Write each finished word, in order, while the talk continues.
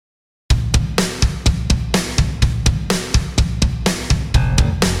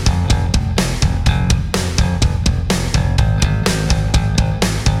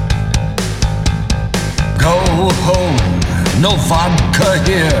vodka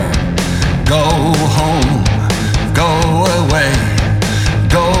here. Go home, go away,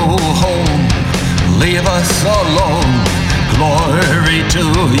 go home, leave us alone. Glory to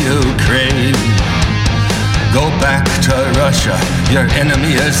Ukraine. Go back to Russia, your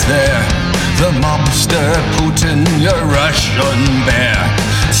enemy is there. The mobster Putin, your Russian bear.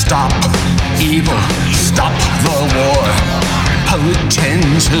 Stop evil, stop the war.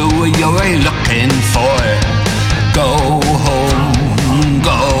 Putin's who you're looking for. Go home,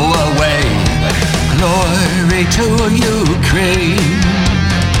 go away. Glory to Ukraine.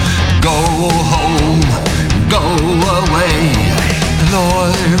 Go home, go away.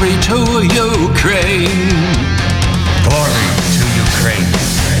 Glory to Ukraine. Glory to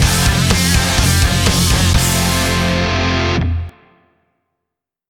Ukraine.